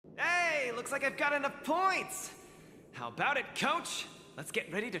looks like I've got enough points. How about it, coach? Let's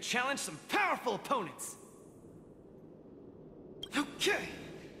get ready to challenge some powerful opponents. Okay,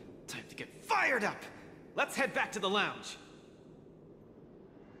 time to get fired up. Let's head back to the lounge.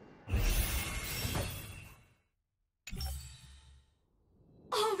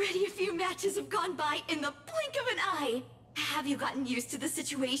 Already a few matches have gone by in the blink of an eye. Have you gotten used to the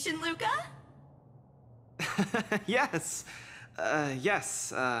situation, Luca? Yes.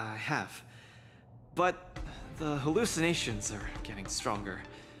 Yes, I have. But the hallucinations are getting stronger.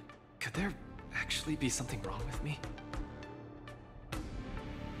 Could there actually be something wrong with me?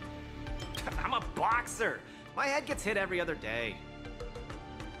 I'm a boxer! My head gets hit every other day.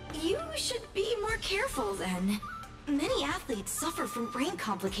 You should be more careful then. Many athletes suffer from brain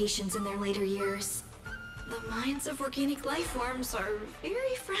complications in their later years. The minds of organic life forms are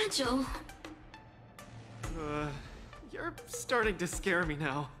very fragile. You're starting to scare me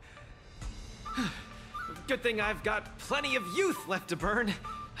now. Good thing I've got plenty of youth left to burn.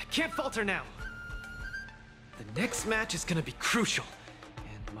 I can't falter now. The next match is gonna be crucial.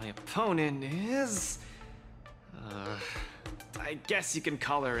 And my opponent is... I guess you can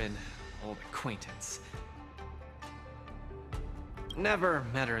call her an old acquaintance. Never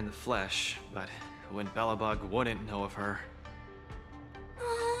met her in the flesh, but who in Belobog wouldn't know of her?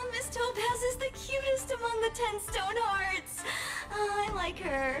 Oh, Miss Topaz is the cutest among the 10 stone hearts. Oh, I like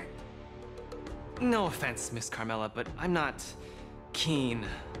her. No offense, Miss Carmela, but I'm not keen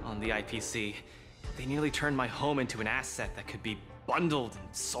on the IPC. They nearly turned my home into an asset that could be bundled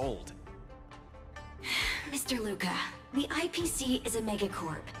and sold. Mr. Luca, the IPC is a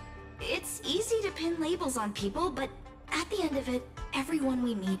megacorp. It's easy to pin labels on people, but at the end of it, everyone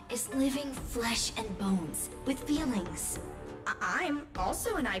we meet is living flesh and bones, with feelings. I'm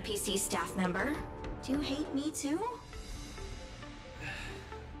also an IPC staff member. Do you hate me too?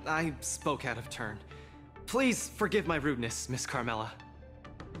 I spoke out of turn. Please forgive my rudeness, Miss Carmela.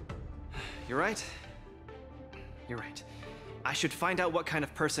 You're right. You're right. I should find out what kind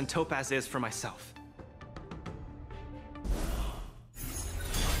of person Topaz is for myself.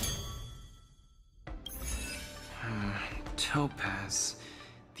 Topaz,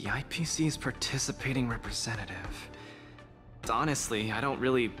 the IPC's participating representative. Honestly, I don't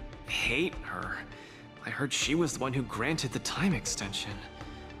really hate her. I heard she was the one who granted the time extension.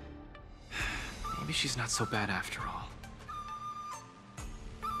 Maybe she's not so bad after all.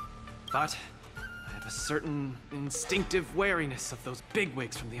 But I have a certain instinctive wariness of those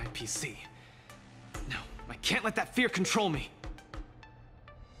bigwigs from the IPC. No, I can't let that fear control me.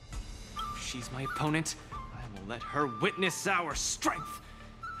 If she's my opponent, I will let her witness our strength.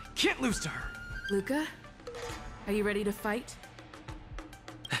 I can't lose to her. Luca, are you ready to fight?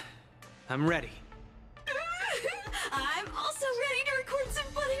 I'm ready. I'm also ready to record some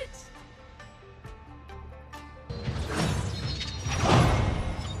footage.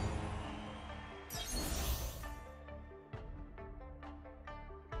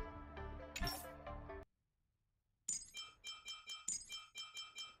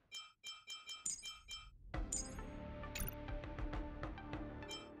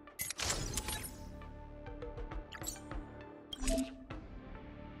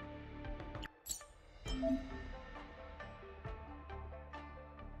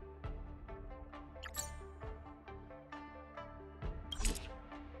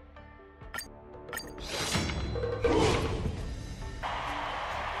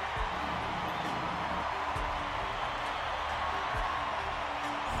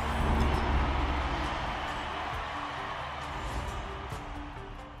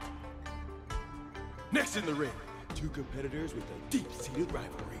 Next in the ring, two competitors with a deep-seated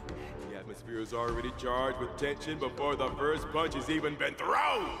rivalry. The atmosphere is already charged with tension before the first punch has even been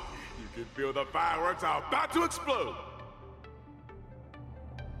thrown. You can feel the fireworks are about to explode.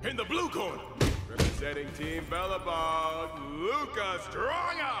 In the blue corner, representing Team Belobog, Luca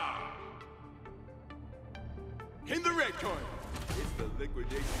Stronga. In the red corner, it's the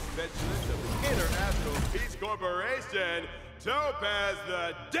liquidation specialist of the International Peace Corporation, Topaz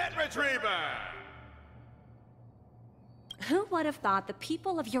the Debt Retriever. Who would have thought the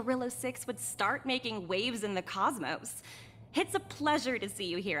people of Eurillo 6 would start making waves in the cosmos? It's a pleasure to see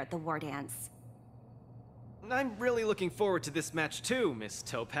you here at the Wardance. I'm really looking forward to this match too, Miss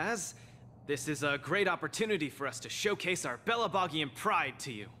Topaz. This is a great opportunity for us to showcase our Belobogian pride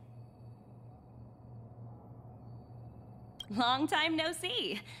to you. Long time no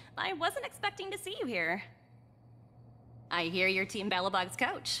see. I wasn't expecting to see you here. I hear you're Team Belobog's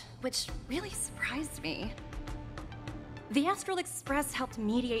coach, which really surprised me. The Astral Express helped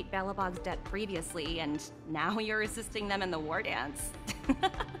mediate Belobog's debt previously, and now you're assisting them in the Wardance.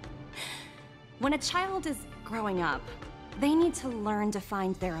 When a child is growing up, they need to learn to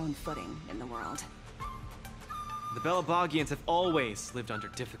find their own footing in the world. The Belabogians have always lived under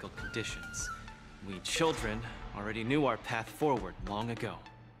difficult conditions. We children already knew our path forward long ago.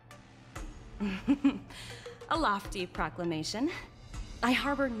 A lofty proclamation. I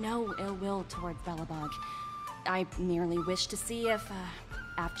harbor no ill will towards Belobog. I merely wish to see if,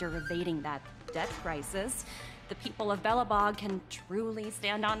 after evading that debt crisis, the people of Belobog can truly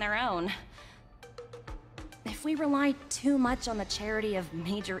stand on their own. If we rely too much on the charity of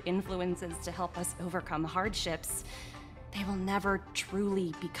major influences to help us overcome hardships, they will never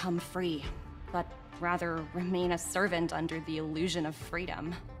truly become free, but rather remain a servant under the illusion of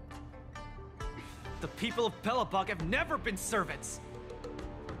freedom. The people of Belobog have never been servants!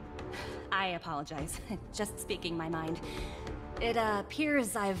 I apologize. Just speaking my mind. It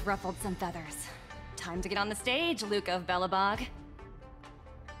appears I've ruffled some feathers. Time to get on the stage, Luca of Belobog.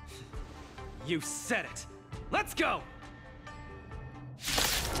 You said it! Let's go!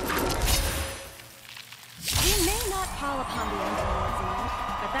 We may not call upon the engineers,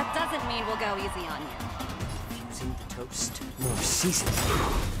 but that doesn't mean we'll go easy on you. Fusing the toast, more seasoning.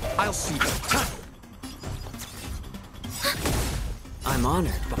 I'll see you. I'm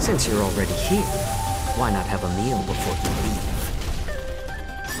honored, but since you're already here, why not have a meal before you leave?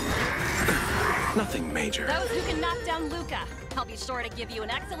 Nothing major. Those who can knock down Luca, I'll be sure to give you an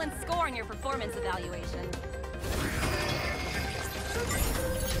excellent score in your performance evaluation.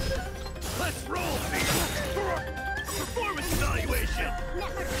 Let's roll, people! Performance evaluation!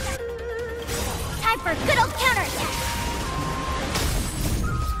 Time for good old counterattack!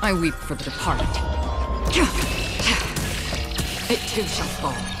 I weep for the departed. It too shall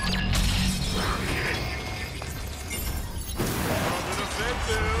fall.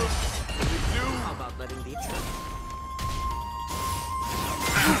 How about letting the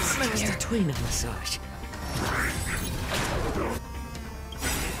just a tween of massage.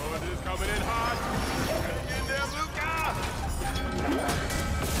 This is coming in hot! Get there, Luca!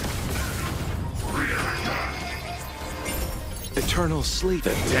 Eternal sleep.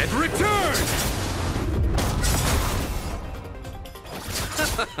 The dead return!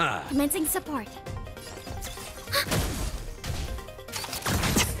 Commencing support.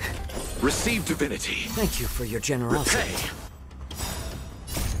 Receive divinity. Thank you for your generosity. Repay.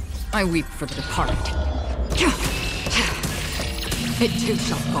 I weep for the departed. It too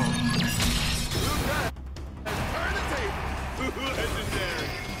shall fall. Legendary!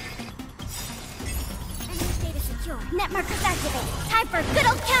 Enemy data secure. Net markers activate. Time for good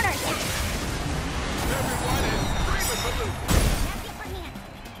old counterattack. Everyone is screaming for Luca!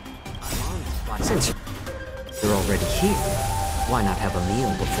 I'm honored, but since you're already here, why not have a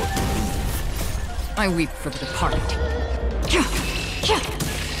meal before you leave? I weep for the departed.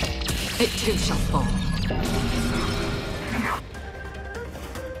 It too shall fall.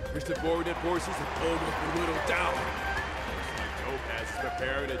 Your subordinate forces have almost been whittled down. Looks like Topaz is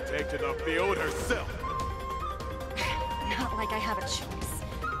preparing to take to the field herself. Not like I have a choice.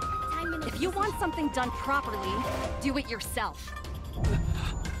 If you want something done properly, do it yourself.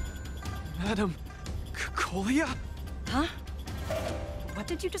 Madam Colia? Huh? What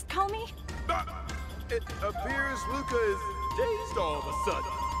did you just call me? It appears Luca is dazed all of a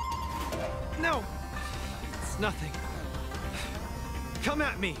sudden. No! It's nothing. Come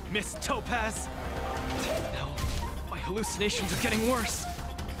at me, Miss Topaz! No, my hallucinations are getting worse.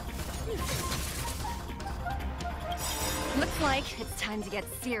 Looks like it's time to get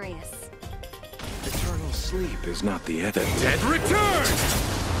serious. Eternal sleep is not the end. The dead return!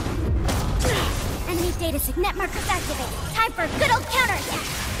 Enemy data net markers activate. Time for good old counterattack.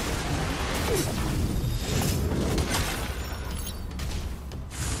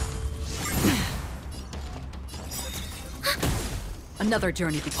 Another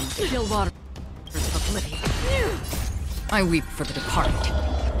journey becomes still waters of oblivion. I weep for the departed.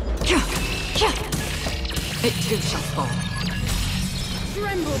 It too shall fall.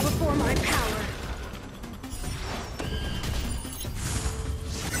 Tremble before my power.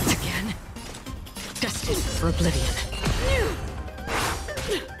 Again, destined for oblivion.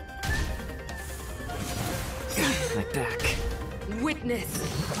 My back. Witness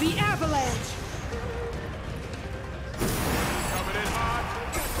the avalanche! Coming in hot.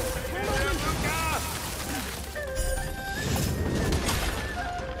 Get there,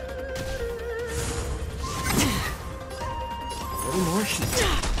 A little more heat.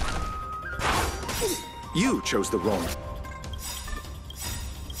 You chose the wrong.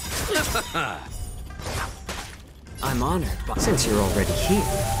 I'm honored, but since you're already here,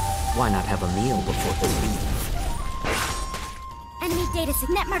 why not have a meal before you leave? Enemy data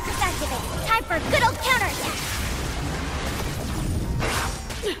net markers activated. Time for a good old counterattack.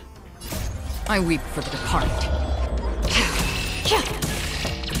 I weep for the departed.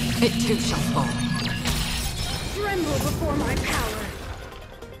 It too shall fall. Tremble before my power.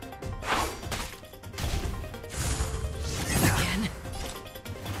 Again.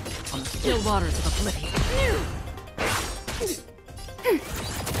 On the still waters of oblivion.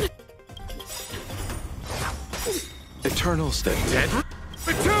 Eternal the dead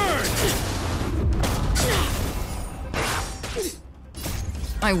return!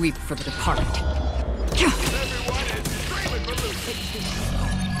 I weep for the departed. Everyone is screaming for Luke.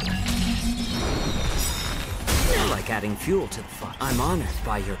 I like adding fuel to the fire. I'm honored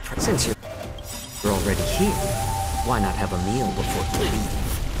by your presence. Since you're already here, why not have a meal before you leave?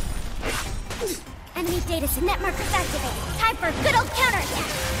 Enemy data net markers activated. Time for a good old counterattack.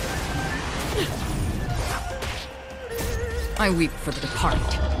 I weep for the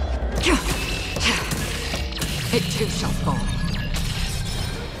departed. It too shall fall.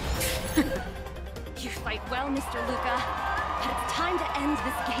 You fight well, Mr. Luca, but it's time to end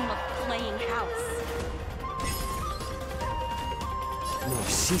this game of playing house. More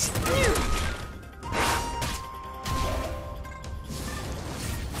season. The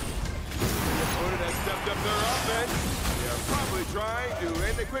opponent has stepped up their offense. They are probably trying to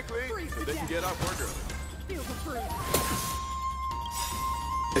end it quickly so they can get off work early.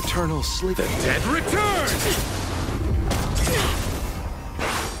 Eternal sleep. The dead return!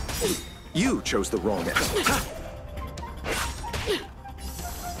 You chose the wrong end.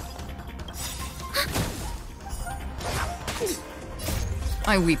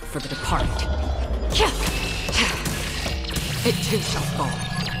 I weep for the departed. It too shall fall.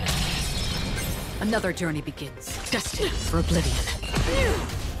 Another journey begins, destined for oblivion.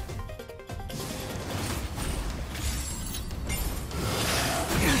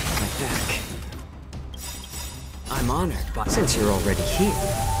 My back. I'm honored, but since you're already here,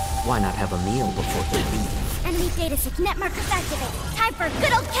 why not have a meal before you leave? Enemy data net markers activated. Time for a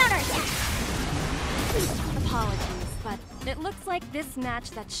good old counterattack. Apologies, but it looks like this match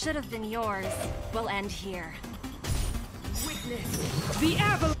that should have been yours will end here. Witness the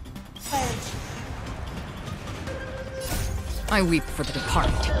avalanche. I weep for the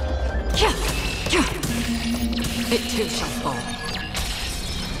departed. It too shall fall.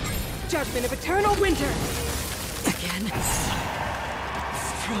 Judgment of eternal winter. Again.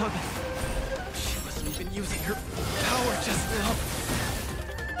 Strong. She wasn't even using her power just now.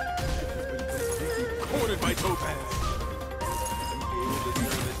 Cornered by Topaz. Able to turn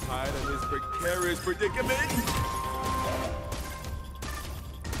the tide on this precarious predicament.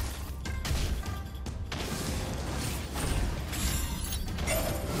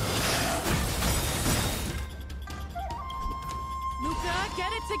 Luca,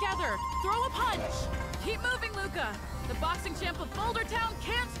 get it together. Throw a punch. Keep moving, Luca. The boxing champ of Boulder Town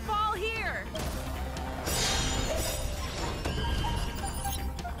can't fall here.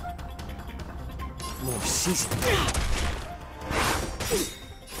 More season.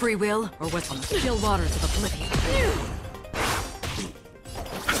 Free will, or what's on the still waters of oblivion.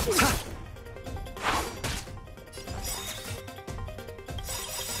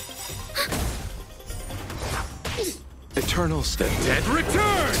 Eternal the dead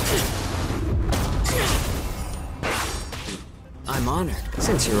return! I'm honored.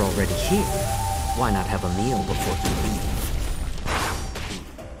 Since you're already here, why not have a meal before you leave?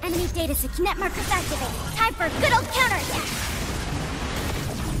 Enemy data net markers activated. Time for a good old counterattack.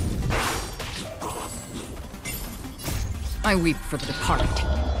 I weep for the departed.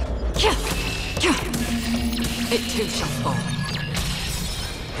 It too shall fall.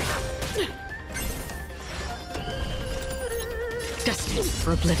 Destined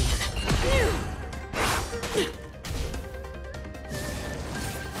for oblivion.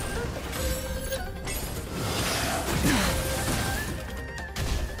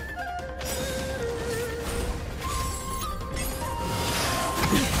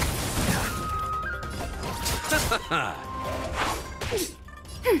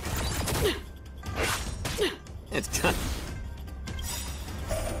 It's done.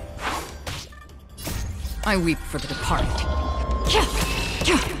 I weep for the departed.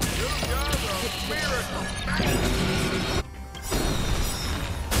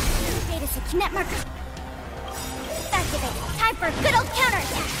 Data net markers activated. Time for a good old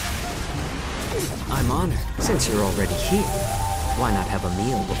counterattack. I'm honored. Since you're already here, why not have a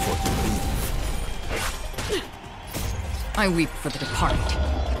meal before you leave? I weep for the departed.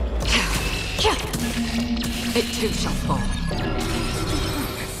 It too shall fall.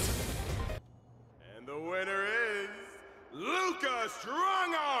 And the winner is Luca Strong!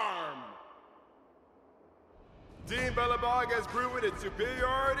 Team Bellabog has proven its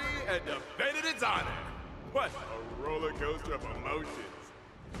superiority and defended its honor. What a roller coaster of emotions.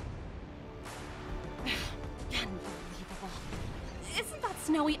 Unbelievable. Isn't that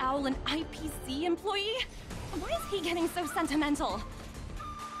Snowy Owl an IPC employee? Why is he getting so sentimental?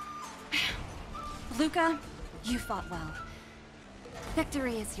 Luca, you fought well.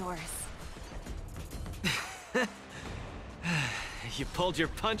 Victory is yours. You pulled your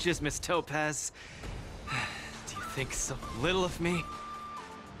punches, Miss Topaz. Do you think so little of me?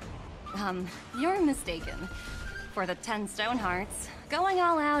 You're mistaken. For the 10 Stone Hearts, going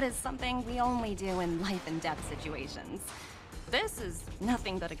all out is something we only do in life-and-death situations. This is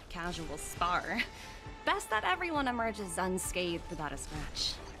nothing but a casual spar. Best that everyone emerges unscathed without a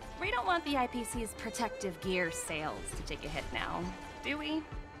scratch. We don't want the IPC's protective gear sales to take a hit now, do we?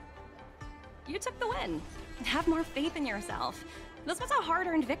 You took the win. Have more faith in yourself. This was a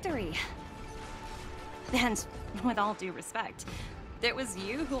hard-earned victory. And, with all due respect, it was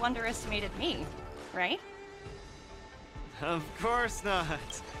you who underestimated me, right? Of course not.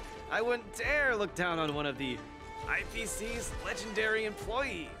 I wouldn't dare look down on one of the IPC's legendary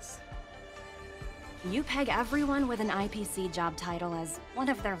employees. You peg everyone with an IPC job title as one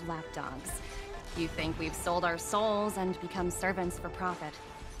of their lapdogs. You think we've sold our souls and become servants for profit.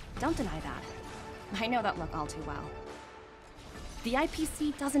 Don't deny that. I know that look all too well. The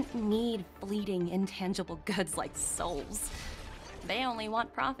IPC doesn't need fleeting, intangible goods like souls. They only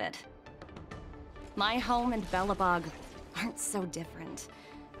want profit. My home and Bellabog aren't so different.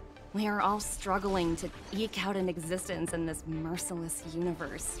 We are all struggling to eke out an existence in this merciless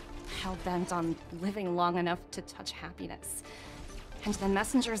universe, hell-bent on living long enough to touch happiness. And the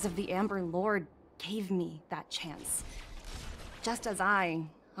messengers of the Amber Lord gave me that chance. Just as I,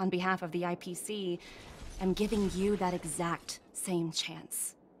 on behalf of the IPC, am giving you that exact same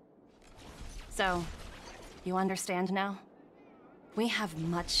chance. So, you understand now? We have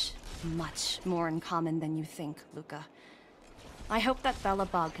much, much more in common than you think, Luca. I hope that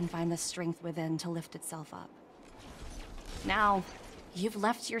Bellabog can find the strength within to lift itself up. Now, you've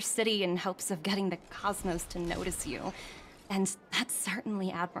left your city in hopes of getting the cosmos to notice you, and that's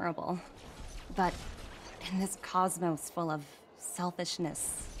certainly admirable. But in this cosmos full of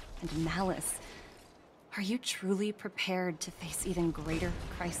selfishness and malice, are you truly prepared to face even greater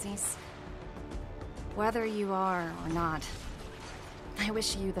crises? Whether you are or not, I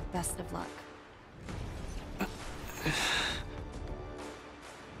wish you the best of luck.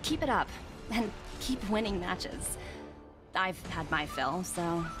 Keep it up, and keep winning matches. I've had my fill,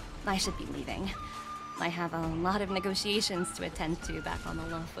 so I should be leaving. I have a lot of negotiations to attend to back on the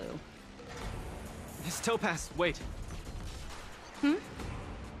Lofu. Miss Topaz, wait. Hmm?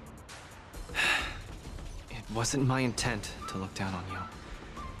 It wasn't my intent to look down on you.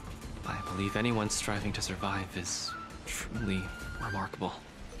 I believe anyone striving to survive is truly remarkable.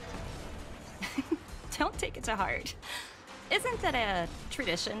 Don't take it to heart. Isn't it a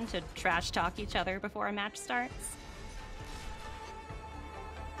tradition to trash talk each other before a match starts?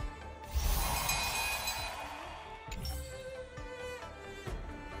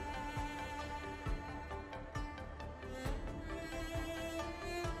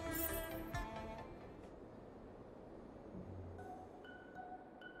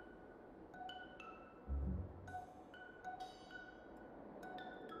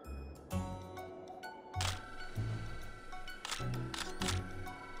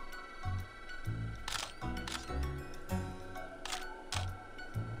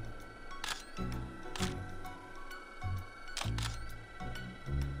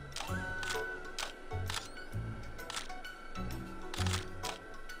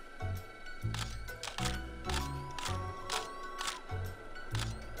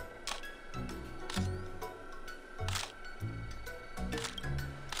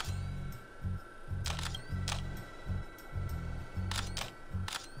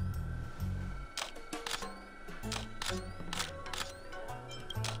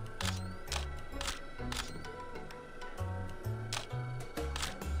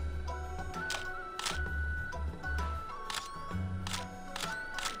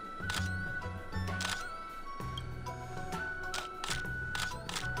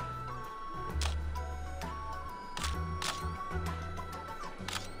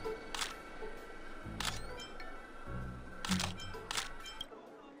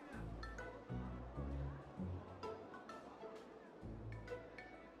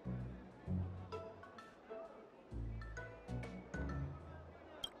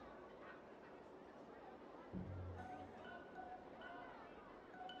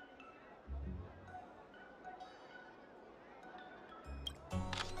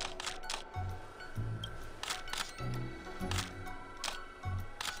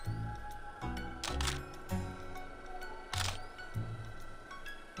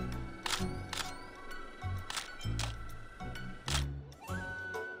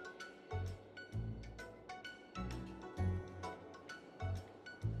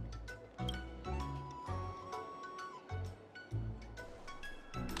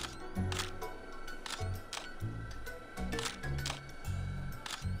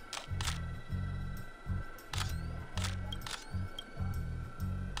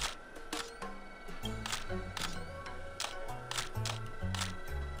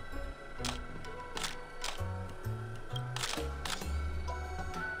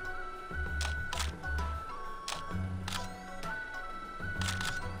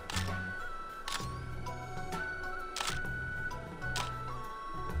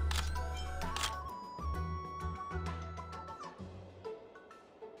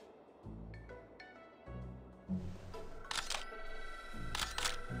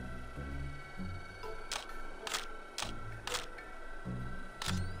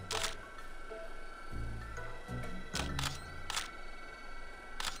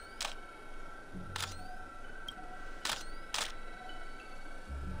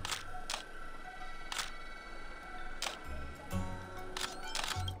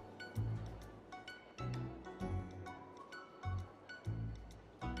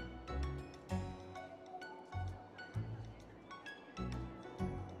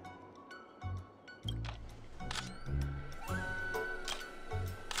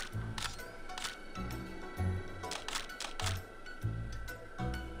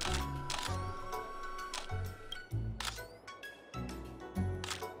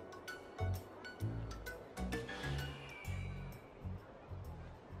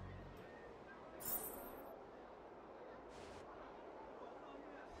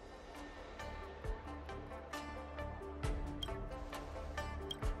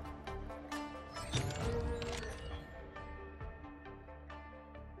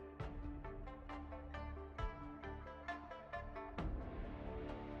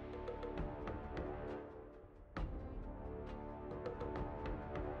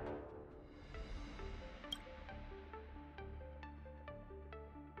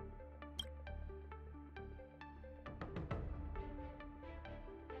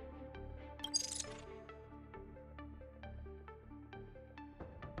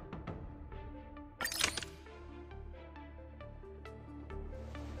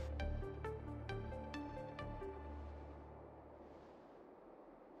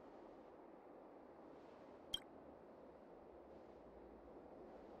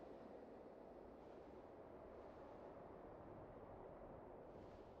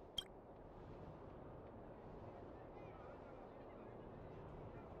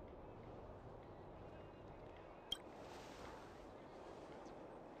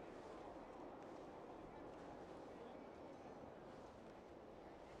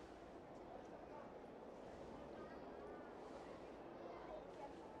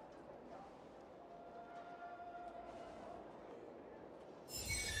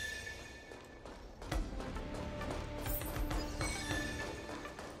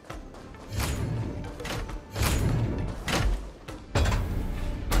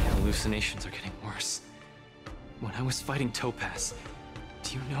 hallucinations are getting worse. When I was fighting Topaz,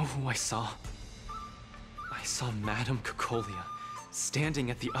 do you know who I saw? I saw Madame Cocolia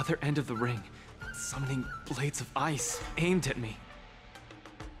standing at the other end of the ring, summoning blades of ice aimed at me.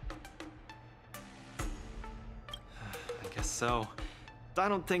 I guess so. I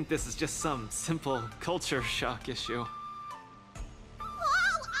don't think this is just some simple culture shock issue. Oh,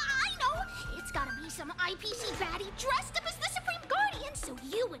 I know! It's gotta be some IPC baddie dressed up as the Supreme Guardian so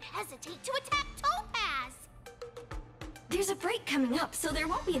you would hesitate to attack Topaz! There's a break coming up, so there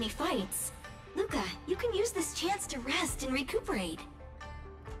won't be any fights. Luca, you can use this chance to rest and recuperate.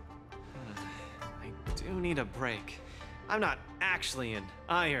 I do need a break. I'm not actually an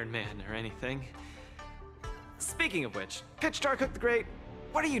Iron Man or anything. Speaking of which, Pitch Darkhook the Great,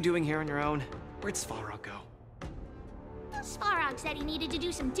 what are you doing here on your own? Where'd Svarog go? Svarog said he needed to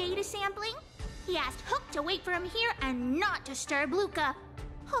do some data sampling. He asked Hook to wait for him here and not disturb Luca.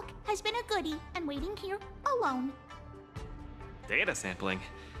 Hook has been a goodie and waiting here alone. Data sampling?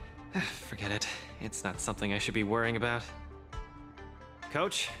 Forget it. It's not something I should be worrying about.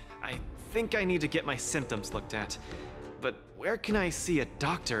 Coach, I think I need to get my symptoms looked at. But where can I see a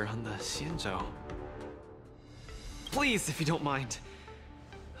doctor on the Xianzhou? Please, if you don't mind.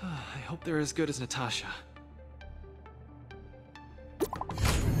 I hope they're as good as Natasha.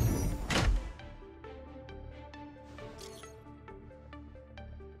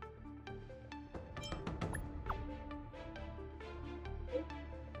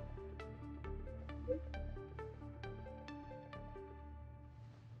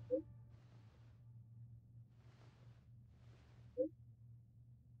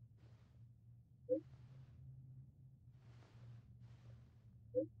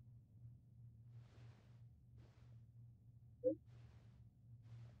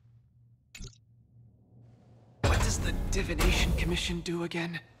 What does the Divination Commission do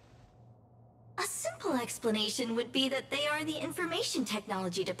again? A simple explanation would be that they are the Information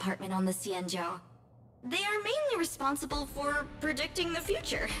Technology Department on the Xianzhou. They are mainly responsible for predicting the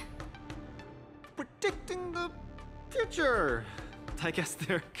future. Predicting the future? I guess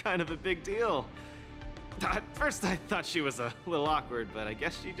they're kind of a big deal. At first I thought she was a little awkward, but I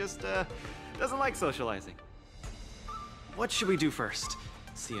guess she just doesn't like socializing. What should we do first?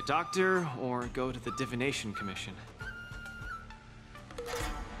 See a doctor or go to the Divination Commission?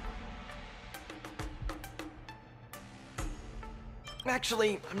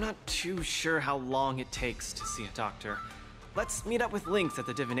 Actually, I'm not too sure how long it takes to see a doctor. Let's meet up with Lynx at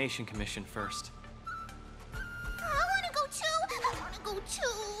the Divination Commission first. I wanna go too! I wanna go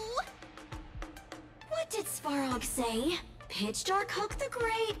too! What did Svarog say? Pitch Darkhook the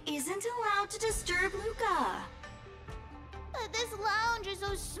Great isn't allowed to disturb Luca. But this lounge is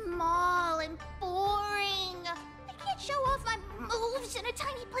so small and boring. I can't show off my moves in a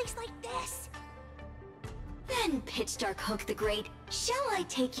tiny place like this. Then, Pitch Darkhook the Great, shall I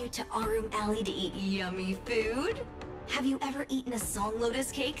take you to Arum Alley to eat yummy food? Have you ever eaten a song lotus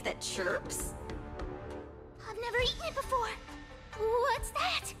cake that chirps? I've never eaten it before. What's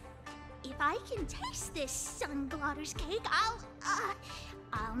that? If I can taste this Sunglotter's cake,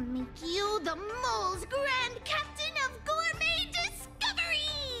 I'll make you the mole's grand captain of gourmet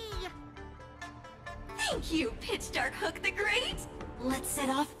discovery! Thank you, Pitch Darkhook the Great! Let's set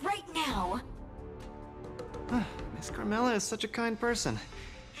off right now. Miss Carmela is such a kind person.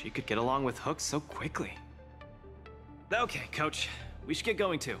 She could get along with Hook so quickly. Okay, Coach. We should get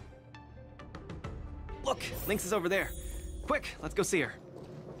going too. Look, Lynx is over there. Quick, let's go see her.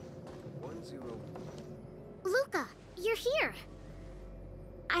 10. Luca, you're here.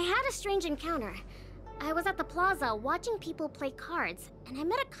 I had a strange encounter. I was at the plaza watching people play cards, and I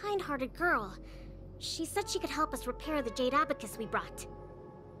met a kind-hearted girl. She said she could help us repair the Jade Abacus we brought.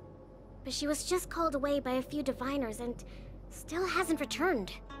 But she was just called away by a few diviners and still hasn't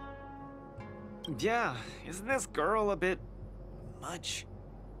returned. Yeah, isn't this girl a bit much?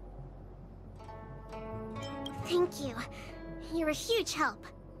 Thank you. You're a huge help.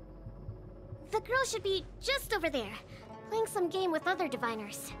 The girl should be just over there, playing some game with other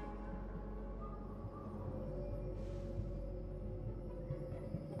diviners.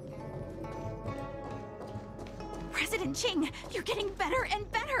 President Ching, you're getting better and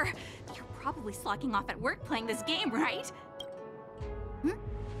better! You're probably slacking off at work playing this game, right?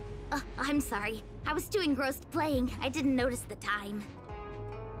 I'm sorry. I was too engrossed playing. I didn't notice the time.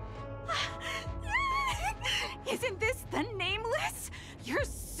 Isn't this the Nameless? You're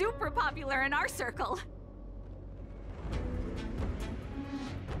super popular in our circle.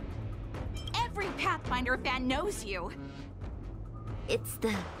 Every Pathfinder fan knows you. It's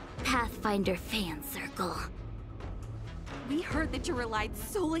the Pathfinder fan circle. We heard that you relied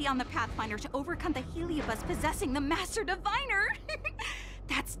solely on the Pathfinder to overcome the Heliobus possessing the Master Diviner.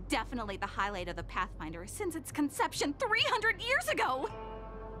 That's definitely the highlight of the Pathfinder since its conception 300 years ago.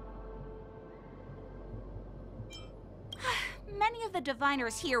 Many of the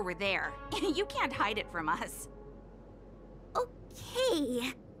diviners here were there. You can't hide it from us.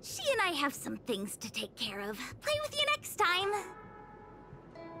 Okay. She and I have some things to take care of. Play with you next time.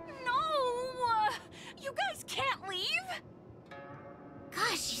 No! You guys can't leave!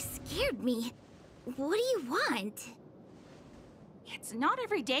 Gosh, you scared me. What do you want? It's not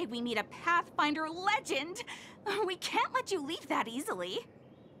every day we meet a Pathfinder legend. We can't let you leave that easily.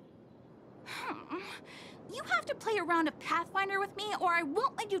 You have to play a round of Pathfinder with me, or I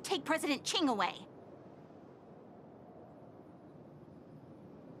won't let you take President Ching away.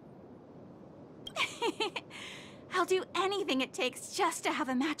 I'll do anything it takes just to have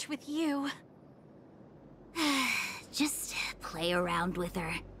a match with you. Just play around with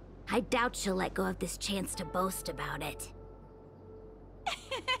her. I doubt she'll let go of this chance to boast about it.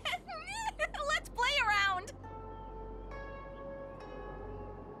 Let's play around!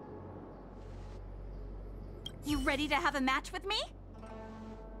 You ready to have a match with me?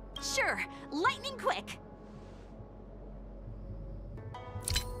 Sure, lightning quick!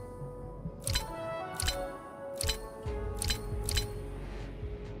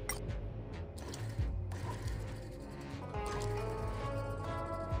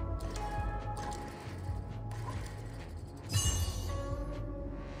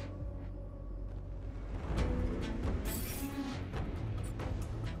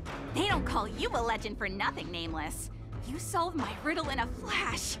 They don't call you a legend for nothing, Nameless. You solved my riddle in a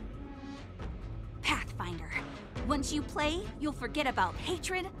flash. Pathfinder, once you play, you'll forget about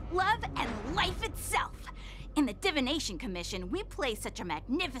hatred, love, and life itself. In the Divination Commission, we play such a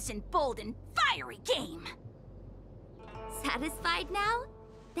magnificent, bold, and fiery game. Satisfied now?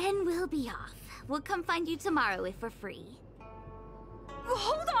 Then we'll be off. We'll come find you tomorrow if we're free.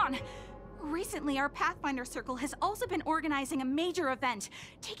 Hold on! Recently, our Pathfinder Circle has also been organizing a major event,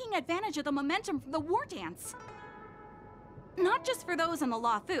 taking advantage of the momentum from the war dance. Not just for those on the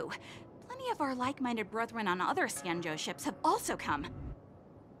Luofu. Plenty of our like-minded brethren on other Xianzhou ships have also come.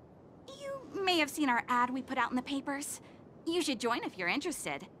 You may have seen our ad we put out in the papers. You should join if you're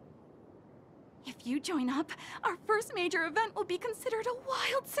interested. If you join up, our first major event will be considered a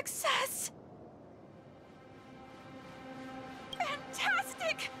wild success.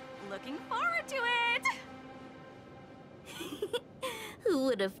 Fantastic! Looking forward to it! Who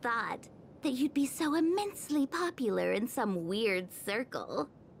would have thought that you'd be so immensely popular in some weird circle?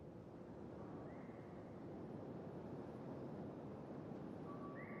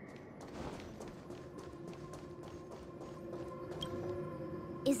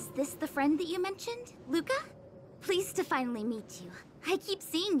 Is this the friend that you mentioned, Luca? Pleased to finally meet you. I keep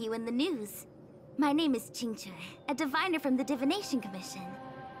seeing you in the news. My name is Qingche, a diviner from the Divination Commission.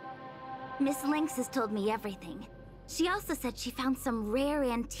 Miss Lynx has told me everything. She also said she found some rare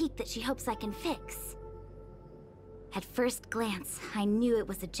antique that she hopes I can fix. At first glance, I knew it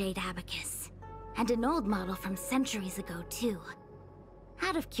was a jade abacus. And an old model from centuries ago, too.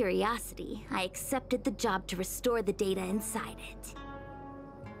 Out of curiosity, I accepted the job to restore the data inside it.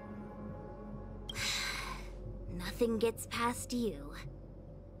 Nothing gets past you.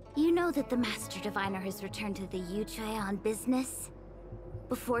 You know that the Master Diviner has returned to the Yuchui on business?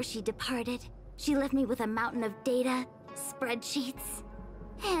 Before she departed, she left me with a mountain of data, spreadsheets,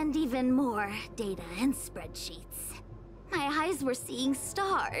 and even more data and spreadsheets. My eyes were seeing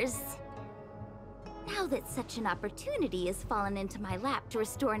stars. Now that such an opportunity has fallen into my lap to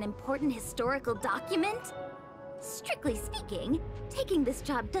restore an important historical document, strictly speaking, taking this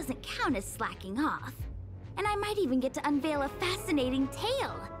job doesn't count as slacking off. And I might even get to unveil a fascinating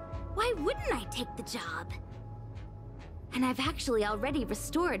tale. Why wouldn't I take the job? And I've actually already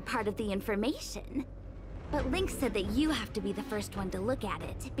restored part of the information. But Lynx said that you have to be the first one to look at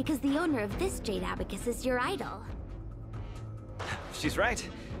it, because the owner of this jade abacus is your idol. She's right.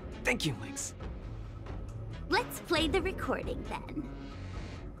 Thank you, Lynx. Let's play the recording then.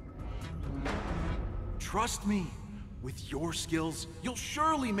 Trust me. With your skills, you'll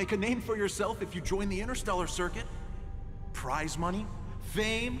surely make a name for yourself if you join the interstellar circuit. Prize money,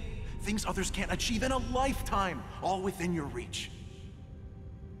 fame, things others can't achieve in a lifetime, all within your reach.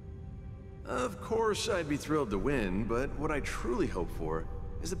 Of course, I'd be thrilled to win, but what I truly hope for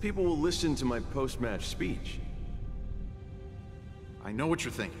is that people will listen to my post-match speech. I know what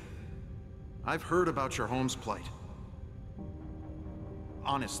you're thinking. I've heard about your home's plight.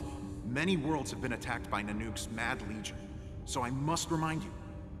 Honestly, many worlds have been attacked by Nanook's Mad Legion, so I must remind you,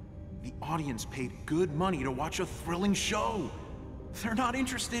 The audience paid good money to watch a thrilling show. They're not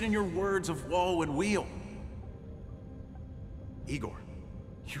interested in your words of woe and weal. Igor,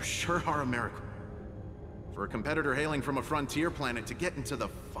 you sure are a miracle. For a competitor hailing from a frontier planet to get into the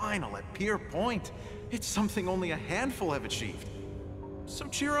final at Pier Point, it's something only a handful have achieved. So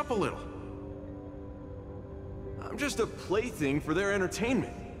cheer up a little. I'm just a plaything for their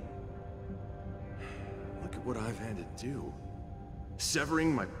entertainment. Look at what I've had to do.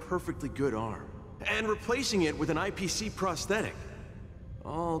 Severing my perfectly good arm, and replacing it with an IPC prosthetic.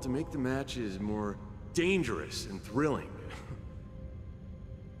 All to make the matches more dangerous and thrilling.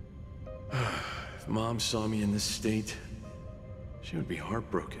 If Mom saw me in this state, she would be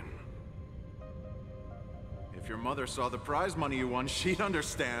heartbroken. If your mother saw the prize money you won, she'd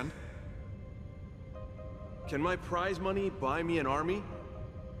understand. Can my prize money buy me an army?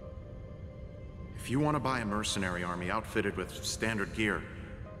 If you want to buy a mercenary army outfitted with standard gear,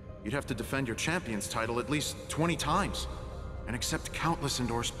 you'd have to defend your champion's title at least 20 times, and accept countless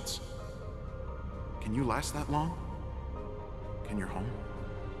endorsements. Can you last that long? Can your home?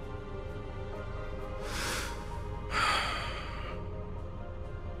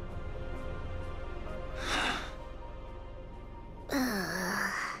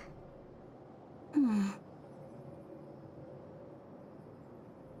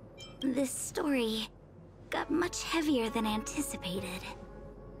 This story got much heavier than anticipated.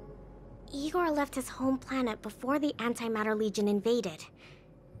 Igor left his home planet before the Antimatter Legion invaded.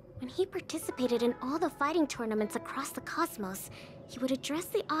 When he participated in all the fighting tournaments across the cosmos, he would address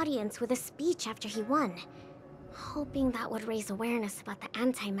the audience with a speech after he won, hoping that would raise awareness about the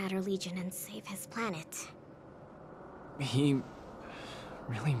Antimatter Legion and save his planet. He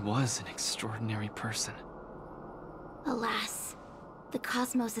really was an extraordinary person. Alas, the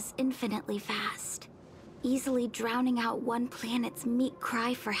cosmos is infinitely vast, easily drowning out one planet's meek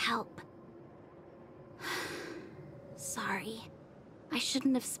cry for help. Sorry. I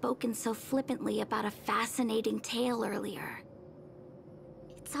shouldn't have spoken so flippantly about a fascinating tale earlier.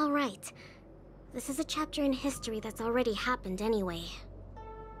 It's all right. This is a chapter in history that's already happened anyway.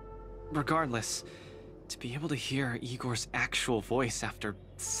 Regardless, to be able to hear Igor's actual voice after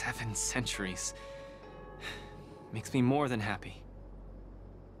 7 centuries makes me more than happy.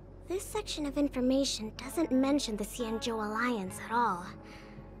 This section of information doesn't mention the Xianzhou Alliance at all.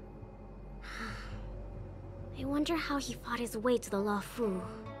 I wonder how he fought his way to the Luofu.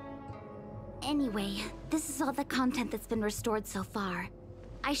 Anyway, this is all the content that's been restored so far.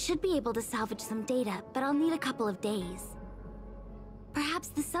 I should be able to salvage some data, but I'll need a couple of days. Perhaps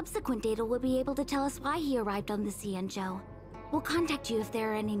the subsequent data will be able to tell us why he arrived on the Xianzhou. We'll contact you if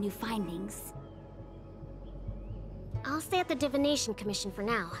there are any new findings. I'll stay at the Divination Commission for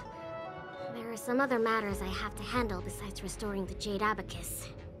now. There are some other matters I have to handle besides restoring the Jade Abacus.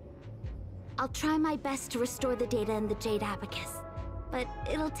 I'll try my best to restore the data in the Jade Abacus, but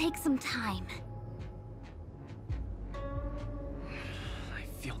it'll take some time. I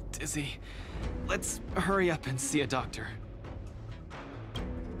feel dizzy. Let's hurry up and see a doctor.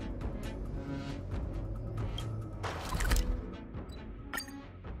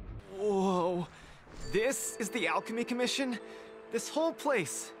 Whoa! This is the Alchemy Commission? This whole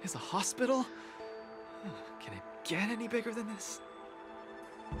place is a hospital? Can it get any bigger than this?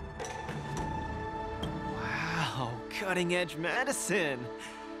 Wow, cutting-edge medicine!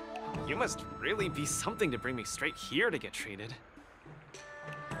 You must really be something to bring me straight here to get treated.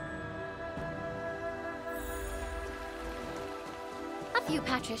 A few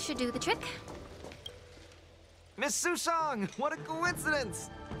patches should do the trick. Miss Sushang, what a coincidence!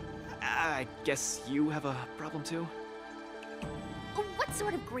 I guess you have a problem too? What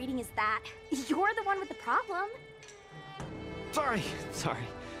sort of greeting is that? You're the one with the problem. Sorry.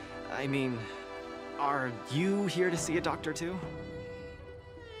 I mean, are you here to see a doctor too?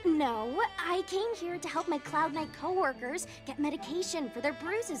 No, I came here to help my Cloud Knight co-workers get medication for their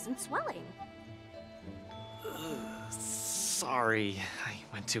bruises and swelling. Sorry, I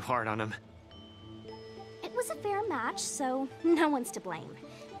went too hard on him. It was a fair match, so no one's to blame.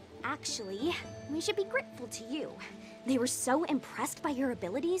 Actually, we should be grateful to you. They were so impressed by your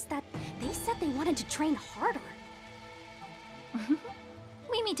abilities that they said they wanted to train harder.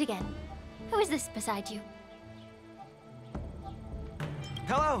 We meet again. Who is this beside you?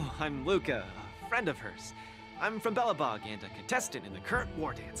 Hello, I'm Luca, a friend of hers. I'm from Belobog and a contestant in the current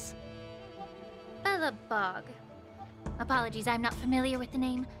war dance. Belobog. Apologies, I'm not familiar with the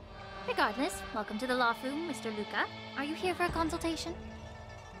name. Regardless, welcome to the Luofu, Mr. Luca. Are you here for a consultation?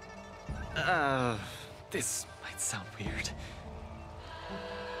 This might sound weird.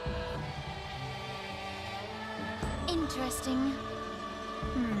 Interesting.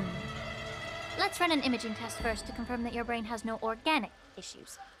 Let's run an imaging test first to confirm that your brain has no organic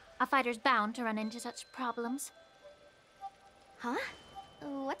issues. A fighter's bound to run into such problems. Huh?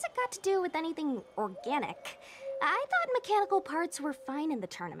 What's it got to do with anything organic? I thought mechanical parts were fine in the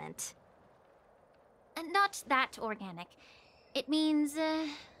tournament. Not that organic. It means, oh,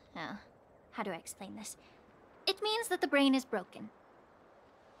 how do I explain this? It means that the brain is broken.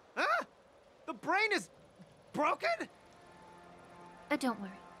 Ah! The brain is broken? Don't worry.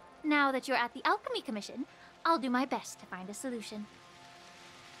 Now that you're at the Alchemy Commission, I'll do my best to find a solution.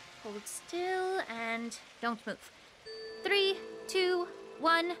 Hold still and don't move. 3, 2,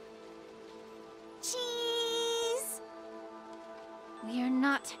 1. Cheese! We are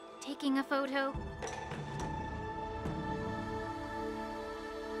not taking a photo.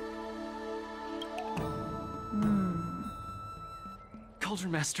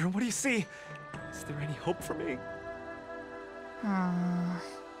 Cauldron Master, what do you see? Is there any hope for me?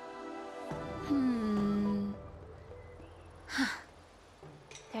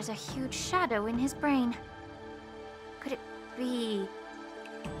 There's a huge shadow in his brain. Could it be...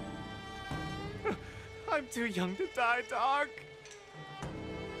 I'm too young to die, Doc.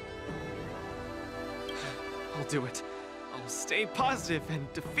 I'll do it. I'll stay positive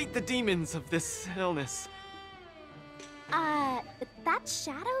and defeat the demons of this illness. That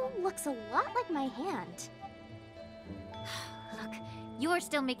shadow looks a lot like my hand. Look, you're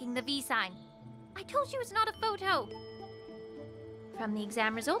still making the V sign. I told you it's not a photo. From the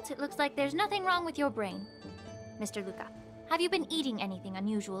exam results, it looks like there's nothing wrong with your brain. Mr. Luca, have you been eating anything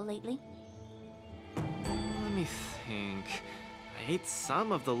unusual lately? Let me think. I ate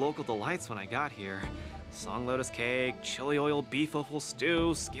some of the local delights when I got here. Song lotus cake, chili oil beef offal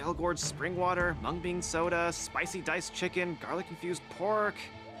stew, scale gorge spring water, mung bean soda, spicy diced chicken, garlic infused pork.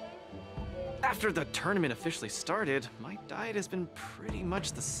 After the tournament officially started, my diet has been pretty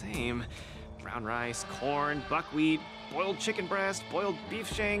much the same. Brown rice, corn, buckwheat, boiled chicken breast, boiled beef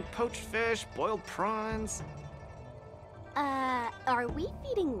shank, poached fish, boiled prawns. Are we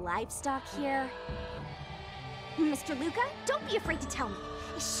feeding livestock here? Mr. Luca, don't be afraid to tell me.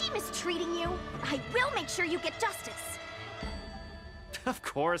 Is she mistreating you? I will make sure you get justice. Of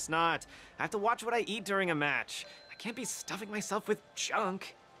course not. I have to watch what I eat during a match. I can't be stuffing myself with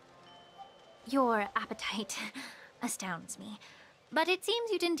junk. Your appetite astounds me. But it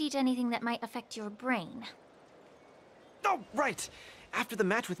seems you didn't eat anything that might affect your brain. Oh, right! After the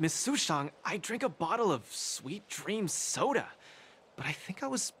match with Miss Sushang, I drank a bottle of Sweet Dream soda. But I think I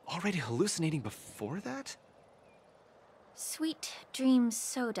was already hallucinating before that? Sweet Dream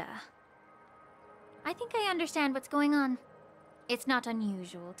soda. I think I understand what's going on. It's not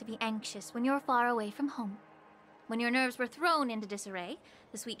unusual to be anxious when you're far away from home. When your nerves were thrown into disarray,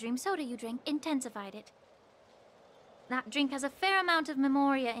 the Sweet Dream soda you drank intensified it. That drink has a fair amount of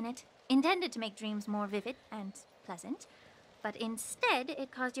memoria in it, intended to make dreams more vivid and pleasant, but instead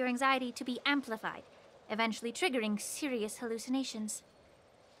it caused your anxiety to be amplified, eventually triggering serious hallucinations.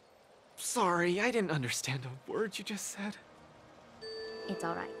 Sorry, I didn't understand a word you just said. It's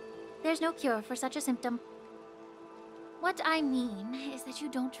all right. There's no cure for such a symptom. What I mean is that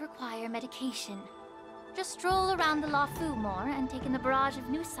you don't require medication. Just stroll around the Lafu more and take in the barrage of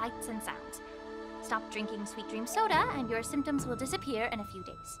new sights and sounds. Stop drinking Sweet Dream soda and your symptoms will disappear in a few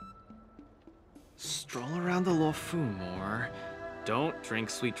days. Stroll around the Lafu more. Don't drink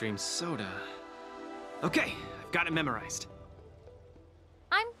Sweet Dream soda. Okay, I've got it memorized.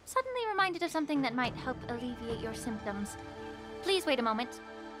 I'm suddenly reminded of something that might help alleviate your symptoms. Please wait a moment.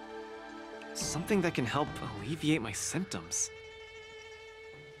 Something that can help alleviate my symptoms.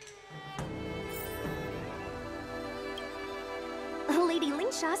 Lady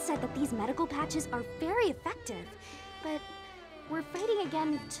Lingsha said that these medical patches are very effective, but we're fighting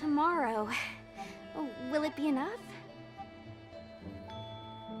again tomorrow. Will it be enough?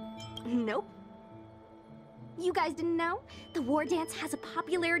 Nope. You guys didn't know? The War Dance has a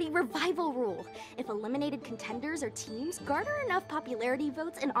popularity revival rule. If eliminated contenders or teams garner enough popularity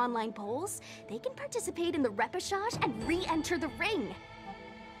votes in online polls, they can participate in the repechage and re-enter the ring.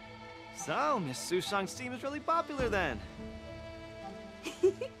 So, Miss Sushang's team is really popular then.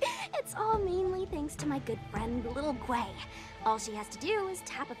 It's all mainly thanks to my good friend, Little Gwei. All she has to do is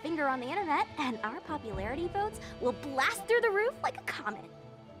tap a finger on the internet, and our popularity votes will blast through the roof like a comet.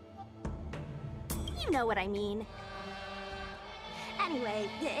 You know what I mean. Anyway,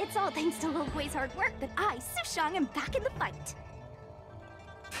 it's all thanks to Little Gwei's hard work that I, Sushang, am back in the fight.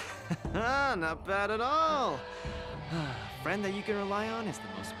 Not bad at all. A friend that you can rely on is the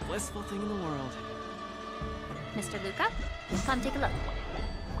most blissful thing in the world. Mr. Luca, come take a look.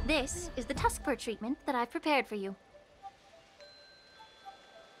 This is the tusk fur treatment that I've prepared for you.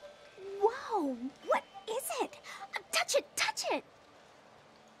 Whoa! Whoa, what is it? Touch it, touch it!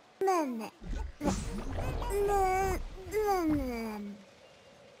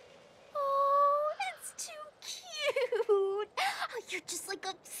 Oh, it's too cute! Oh, you're just like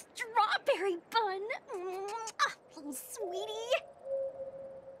a strawberry bun! Ah, little sweetie!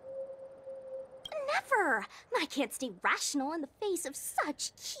 Never! I can't stay rational in the face of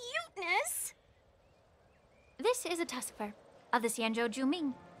such cuteness! This is a tuskfur of the Xianzhou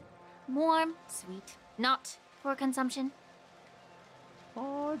Juming. Warm, sweet, not for consumption.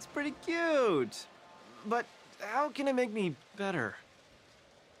 Oh, it's pretty cute. But how can it make me better?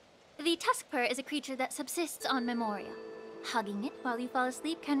 The tuskfur is a creature that subsists on memoria. Hugging it while you fall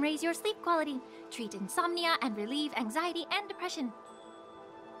asleep can raise your sleep quality, treat insomnia, and relieve anxiety and depression.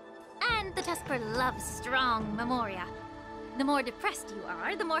 And the tuskfur loves strong memoria. The more depressed you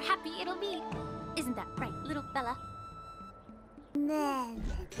are, the more happy it'll be. Isn't that right, little fella?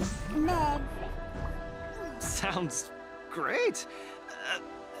 Sounds great.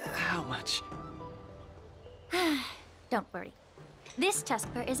 How much? Don't worry. This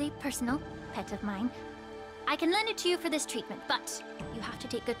tuskfur is a personal pet of mine. I can lend it to you for this treatment, but you have to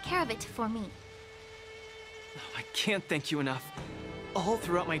take good care of it for me. Oh, I can't thank you enough. All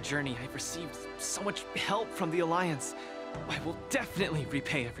throughout my journey, I've received so much help from the Alliance. I will definitely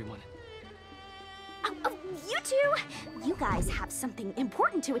repay everyone. You two! You guys have something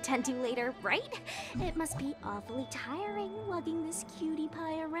important to attend to later, right? It must be awfully tiring lugging this cutie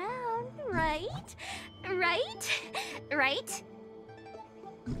pie around, right? Right?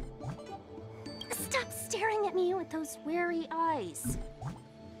 Stop staring at me with those wary eyes.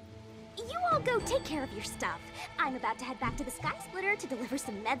 You all go take care of your stuff. I'm about to head back to the Sky Splitter to deliver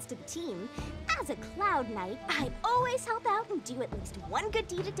some meds to the team. As a Cloud Knight, I always help out and do at least one good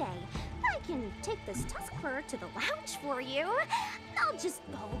deed a day. I can take this tuskfur to the lounge for you. I'll just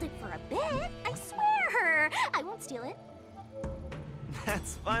hold it for a bit, I swear. I won't steal it.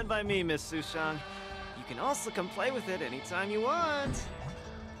 That's fine by me, Miss Sushang. You can also come play with it anytime you want.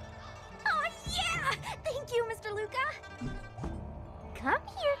 Oh yeah! Thank you, Mr. Luca. Come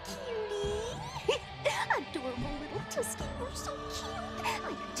here, cutie. Adorable little Tusky, you're so cute. I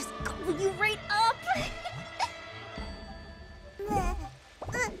can just gobble you right up.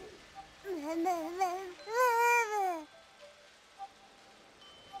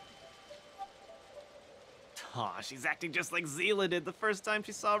 Aw, she's acting just like Zila did the first time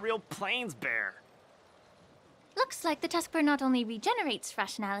she saw a real plains bear. Looks like the tuskfur not only regenerates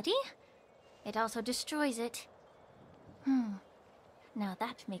rationality, it also destroys it. Now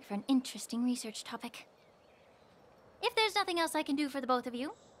that'd make for an interesting research topic. If there's nothing else I can do for the both of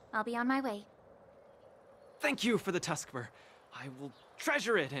you, I'll be on my way. Thank you for the tuskfur. I will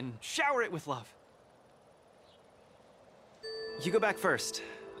treasure it and shower it with love. You go back first.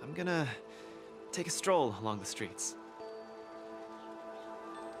 I'm gonna take a stroll along the streets.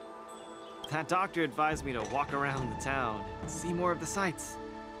 That doctor advised me to walk around the town and see more of the sights.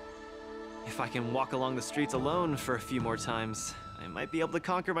 If I can walk along the streets alone for a few more times, I might be able to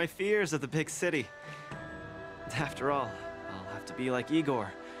conquer my fears of the big city. After all, I'll have to be like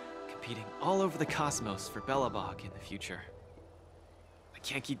Igor, competing all over the cosmos for Belobog in the future. I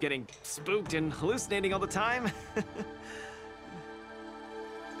can't keep getting spooked and hallucinating all the time.